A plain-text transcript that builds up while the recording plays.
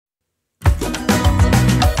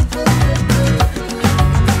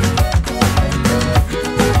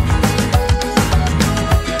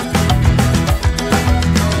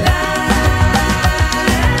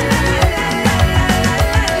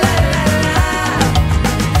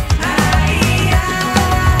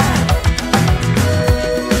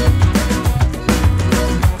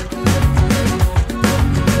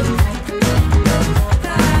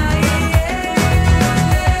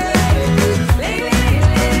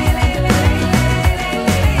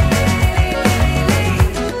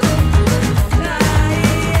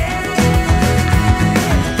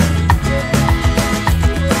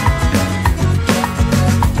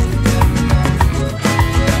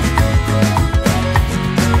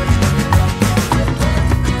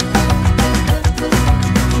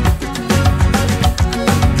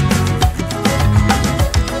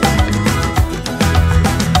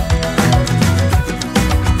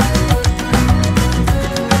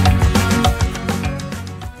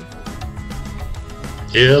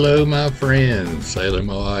Hello, my friends. Sailor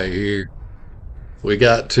Moai here. We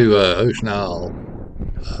got to Ocean Isle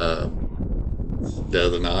uh, the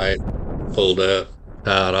other night, pulled up,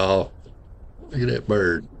 tied off. Look at that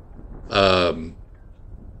bird. Um,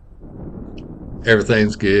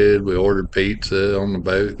 Everything's good. We ordered pizza on the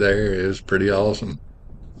boat there. It was pretty awesome.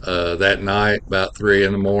 That night, about 3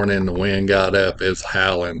 in the morning, the wind got up. It was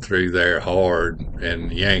howling through there hard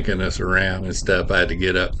and yanking us around and stuff. I had to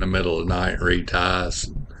get up in the middle of the night and retie us.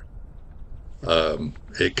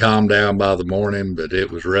 It calmed down by the morning, but it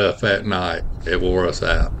was rough at night. It wore us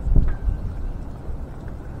out.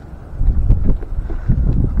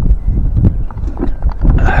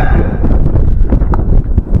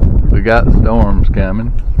 We got storms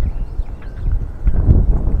coming.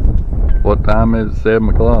 What time is it? 7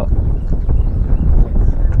 o'clock?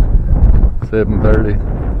 7:30.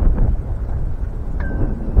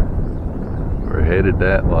 We're headed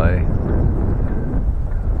that way.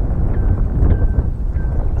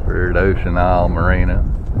 We're at Ocean Isle Marina.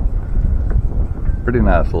 Pretty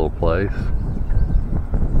nice little place.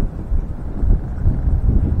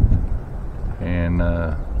 And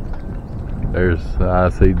there's the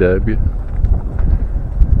ICW.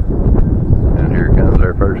 And here comes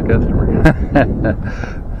our first customer.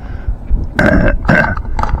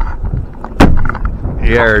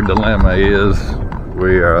 Yeah, our dilemma is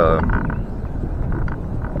we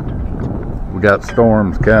got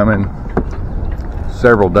storms coming.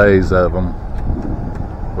 Several days of them.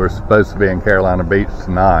 We're supposed to be in Carolina Beach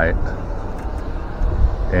tonight,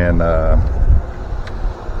 and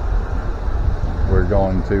we're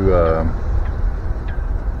going to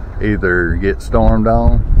either get stormed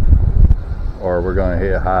on or we're going to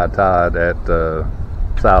hit high tide at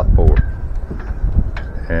Southport.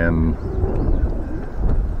 And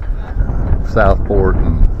Southport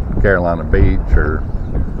and Carolina Beach are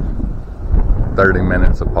 30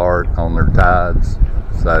 minutes apart on their tides,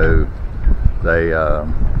 so they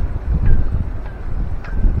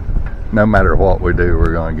no matter what we do,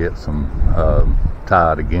 we're going to get some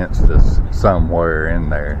tide against us somewhere in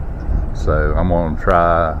there. So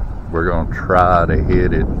we're going to try to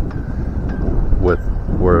hit it with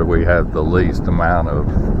where we have the least amount of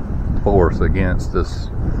force against us.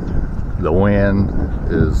 The wind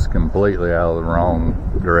is completely out of the wrong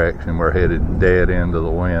direction. We're headed dead into the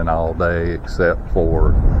wind all day except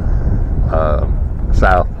for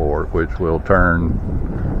Southport, which will turn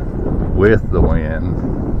with the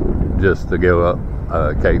wind just to go up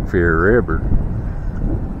Cape Fear River.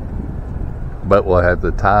 But we'll have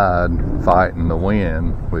the tide fighting the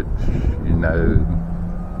wind, which, you know,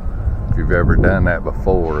 if you've ever done that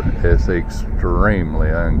before, it's extremely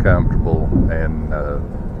uncomfortable. And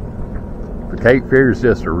the Cape Fear is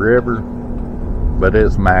just a river, but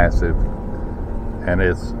it's massive, and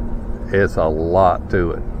it's a lot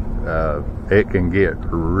to it. It can get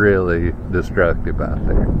really destructive out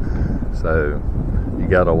there, so you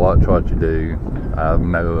got to watch what you do. I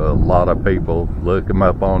know a lot of people, look them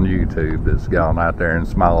up on YouTube, that's gone out there in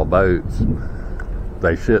small boats.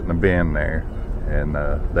 They shouldn't have been there, and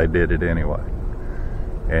they did it anyway,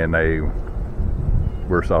 and they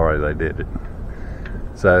were sorry they did it.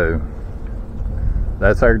 So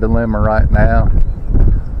that's our dilemma right now.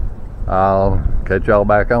 I'll catch y'all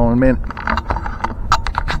back on in a minute.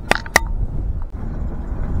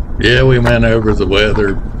 Yeah, we went over the weather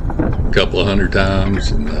a couple of hundred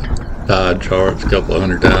times and the tide charts a couple of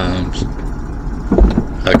hundred times.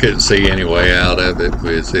 I couldn't see any way out of it.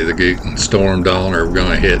 We was either getting stormed on or we're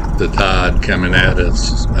going to hit the tide coming at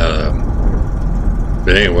us.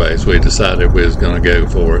 But anyways, we decided we was going to go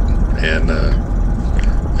for it. And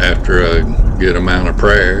after a good amount of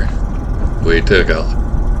prayer, we took off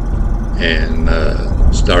and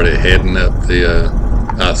started heading up the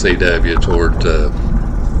ICW toward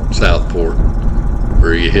Southport,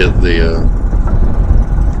 where you hit the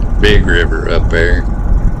big river up there.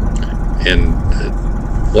 And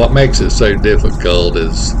what makes it so difficult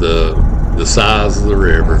is the size of the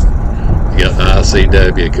river. You got the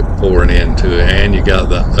ICW pouring into it, and you got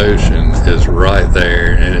the ocean is right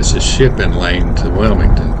there, and it's a shipping lane to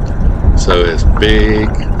Wilmington. So it's big,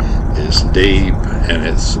 it's deep, and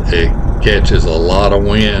it catches a lot of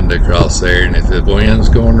wind across there. And if the wind's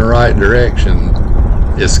going the right direction,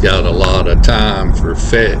 it's got a lot of time for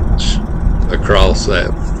fetch across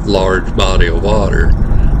that large body of water,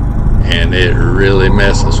 and it really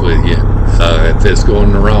messes with you. If it's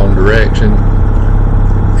going the wrong direction,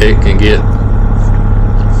 it can get,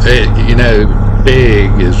 you know,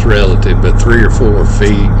 big is relative, but 3 or 4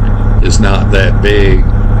 feet is not that big.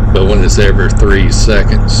 But when it's every 3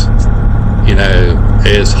 seconds, you know,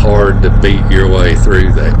 it's hard to beat your way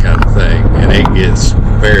through that kind of thing, and it gets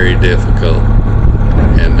very difficult.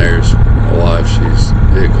 And there's my wife, she's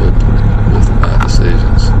tickled with my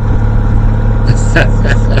decisions.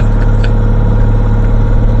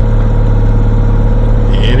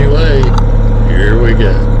 Anyway, here we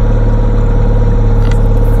go.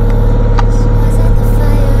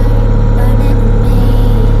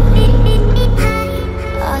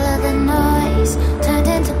 All of the noise turned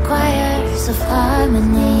into choirs of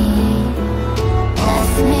harmony.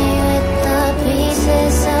 Left me with the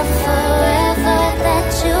pieces of forever that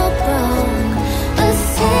you broke. But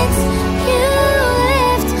since you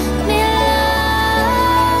left me alone,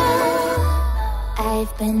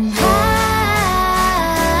 I've been high.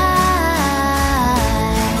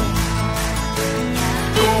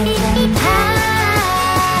 I've been high.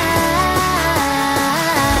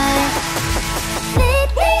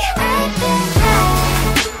 Lately I've been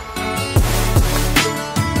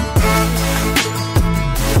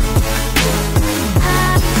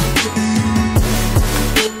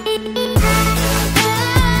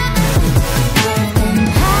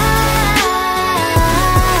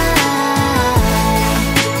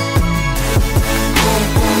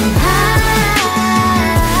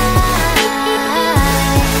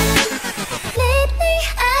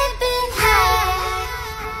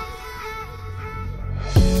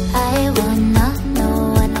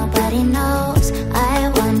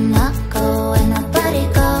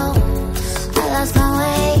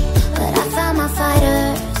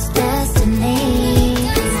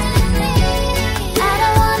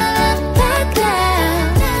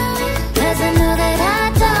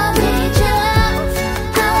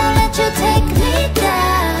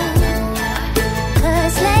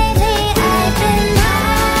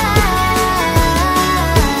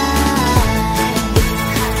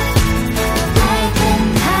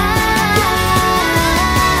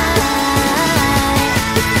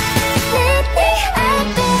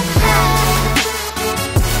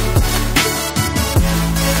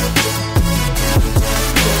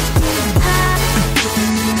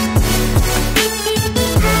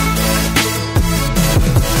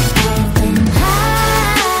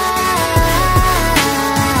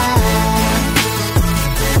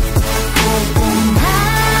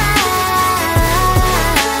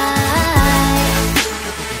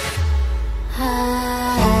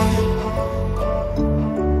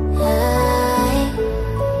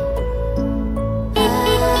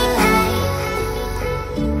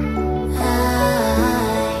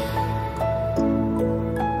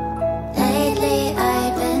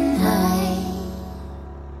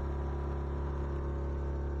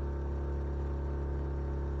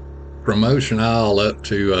From Ocean Isle up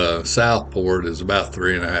to Southport is about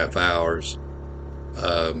 3.5 hours.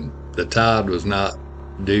 The tide was not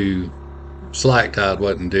due, slack tide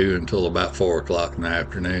wasn't due until about 4 o'clock in the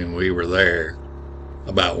afternoon. We were there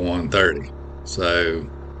about 1:30. So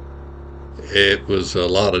it was a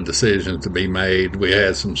lot of decisions to be made. We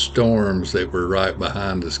had some storms that were right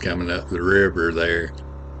behind us coming up the river there,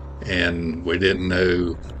 and we didn't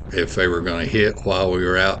know if they were going to hit while we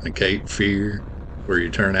were out in the Cape Fear, where you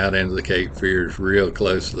turn out into the Cape Fear. It's real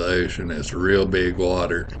close to the ocean. It's real big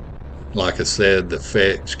water. Like I said, the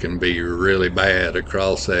fetch can be really bad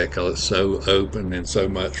across that because it's so open and so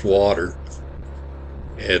much water.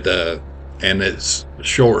 And it's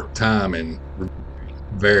short time and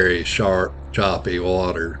very sharp, choppy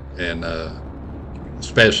water. And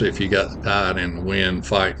especially if you got the tide and the wind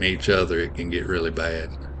fighting each other, it can get really bad.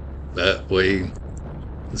 But we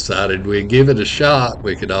decided we'd give it a shot.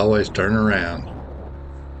 We could always turn around.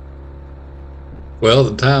 Well,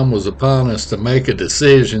 the time was upon us to make a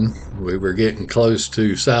decision. We were getting close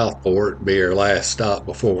to Southport, be our last stop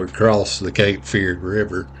before we crossed the Cape Fear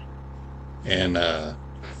River. And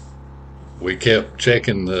we kept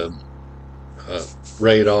checking the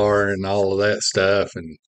radar and all of that stuff,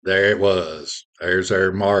 and there it was. There's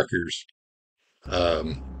our markers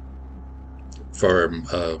for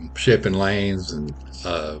shipping lanes, and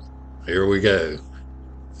here we go.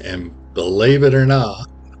 And believe it or not,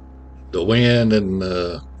 the wind and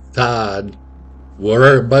the tide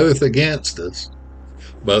were both against us,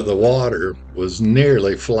 but the water was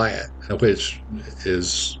nearly flat, which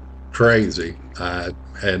is crazy. I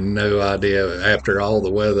had no idea. After all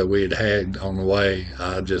the weather we'd had on the way,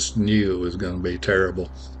 I just knew it was going to be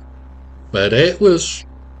terrible. But it was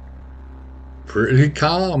pretty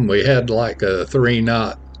calm. We had like a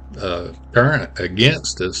 3-knot current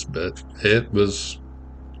against us, but it was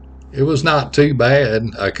not too bad.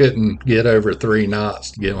 I couldn't get over 3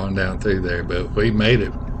 knots to get on down through there, but we made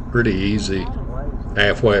it pretty easy.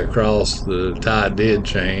 halfway across, the tide did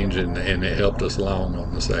change, and it helped us along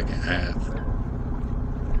on the second half.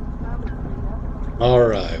 All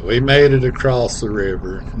right, we made it across the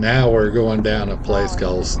river. Now we're going down a place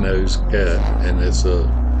called Snow's Cut, and it's a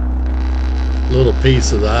little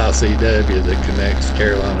piece of the ICW that connects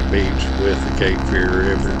Carolina Beach with the Cape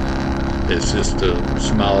Fear River. It's just a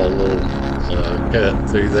small little cut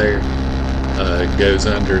through there. It goes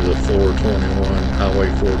under the 421, Highway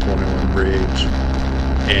 421 bridge.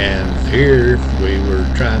 And here we were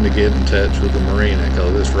trying to get in touch with the marina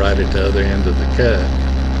because it's right at the other end of the cut.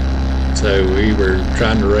 So we were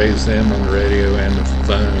trying to raise them on the radio and the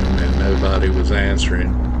phone, and nobody was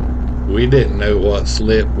answering. We didn't know what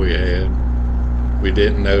slip we had. We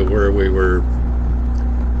didn't know where we were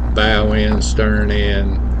bow in, stern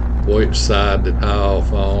in, which side to tie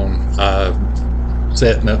off on.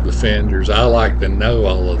 Setting up the fenders. I like to know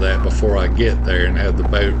all of that before I get there and have the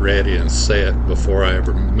boat ready and set before I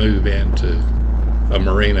ever move into a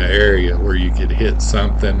marina area where you could hit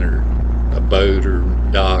something or a boat or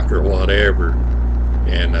dock or whatever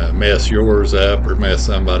and mess yours up or mess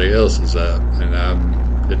somebody else's up. And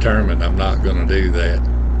I'm determined I'm not going to do that.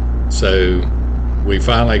 So we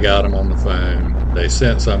finally got them on the phone. They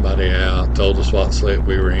sent somebody out, told us what slip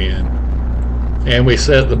we were in. And we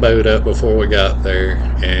set the boat up before we got there,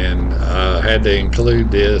 and I had to include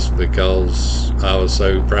this because I was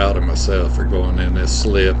so proud of myself for going in this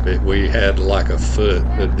slip. We had like a foot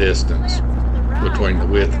of distance between the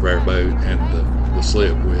width of our boat and the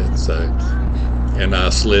slip width, and I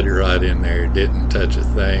slid it right in there. It didn't touch a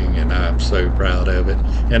thing, and I'm so proud of it.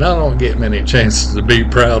 And I don't get many chances to be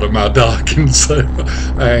proud of my docking, so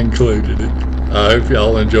I included it. I hope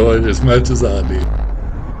y'all enjoyed it as much as I did.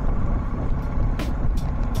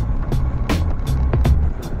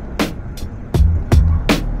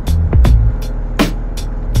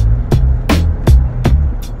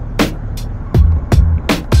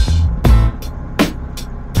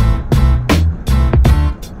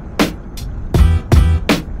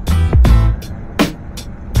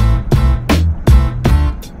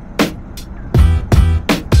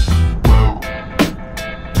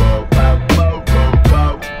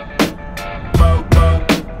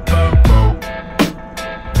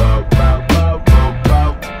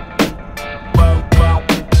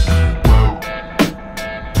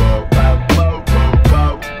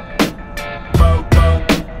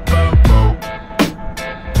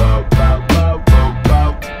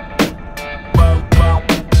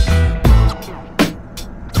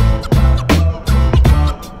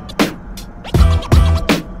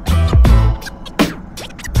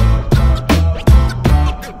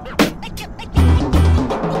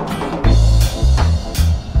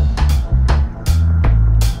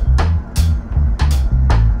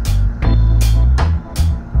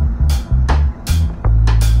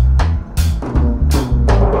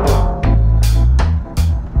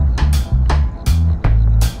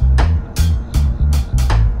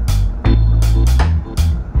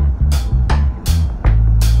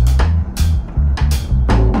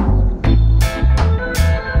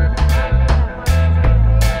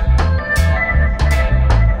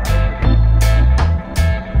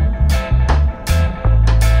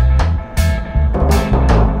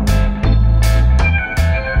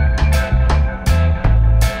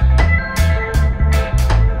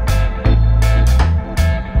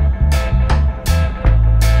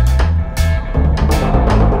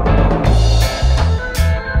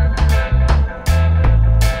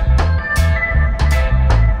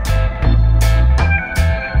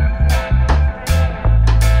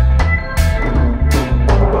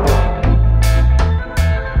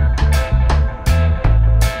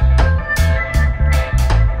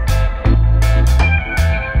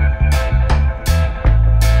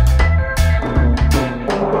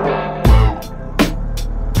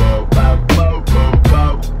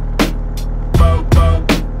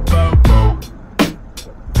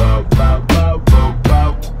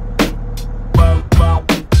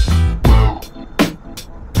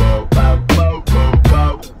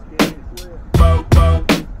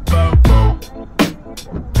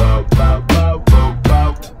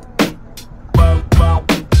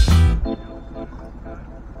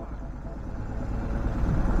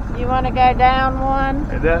 You want to go down one?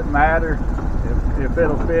 It doesn't matter if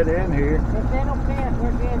it'll fit in here. If it'll fit,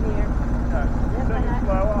 we're good here. Take it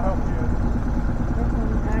slow, I'll help you. This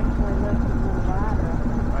one actually looks a little wider.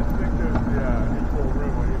 I think there's equal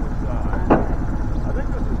room on either side. I think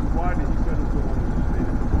this is wide as you said it's the one that just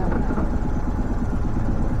needed.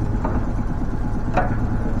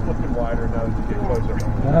 It's looking wider now as you get closer.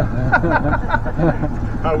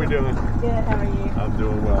 How are we doing? Good, how are you? I'm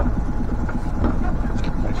doing well.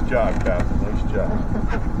 job, Captain. Nice job.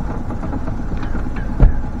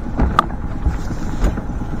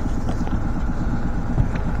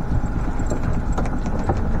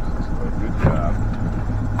 Good job.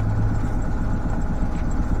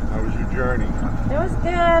 How was your journey? It was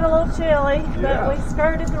good, a little chilly, Yeah. but we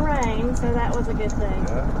skirted the rain, so that was a good thing.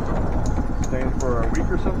 Yeah. Staying for a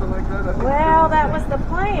week or something like that? I think Well, that was the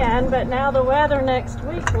plan, but now the weather next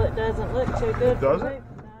week doesn't look too good. for Doesn't? moving.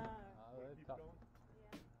 No.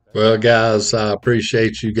 Well, guys, I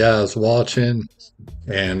appreciate you guys watching,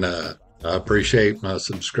 and I appreciate my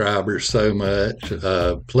subscribers so much.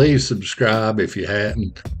 Please subscribe if you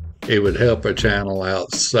hadn't. It would help our channel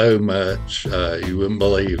out so much. You wouldn't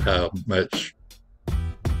believe how much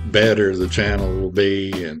better the channel will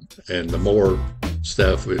be, and the more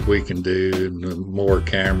stuff that we can do, and the more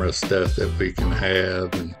camera stuff that we can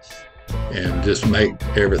have, and just make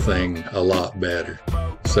everything a lot better.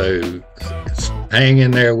 So hang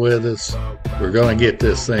in there with us. We're going to get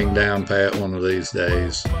this thing down pat one of these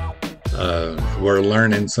days. We're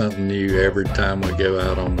learning something new every time we go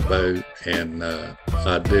out on the boat, and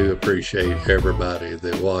I do appreciate everybody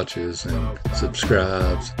that watches and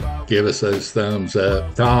subscribes. Give us those thumbs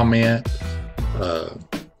up, comment,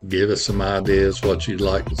 give us some ideas what you'd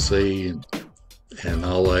like to see, and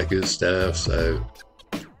all that good stuff. So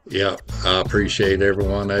yeah, I appreciate every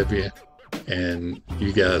one of you, and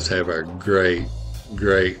you guys have a great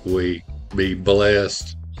week. Be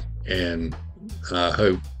blessed, and I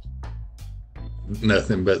hope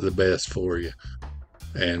nothing but the best for you.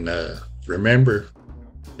 And remember,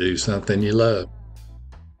 do something you love.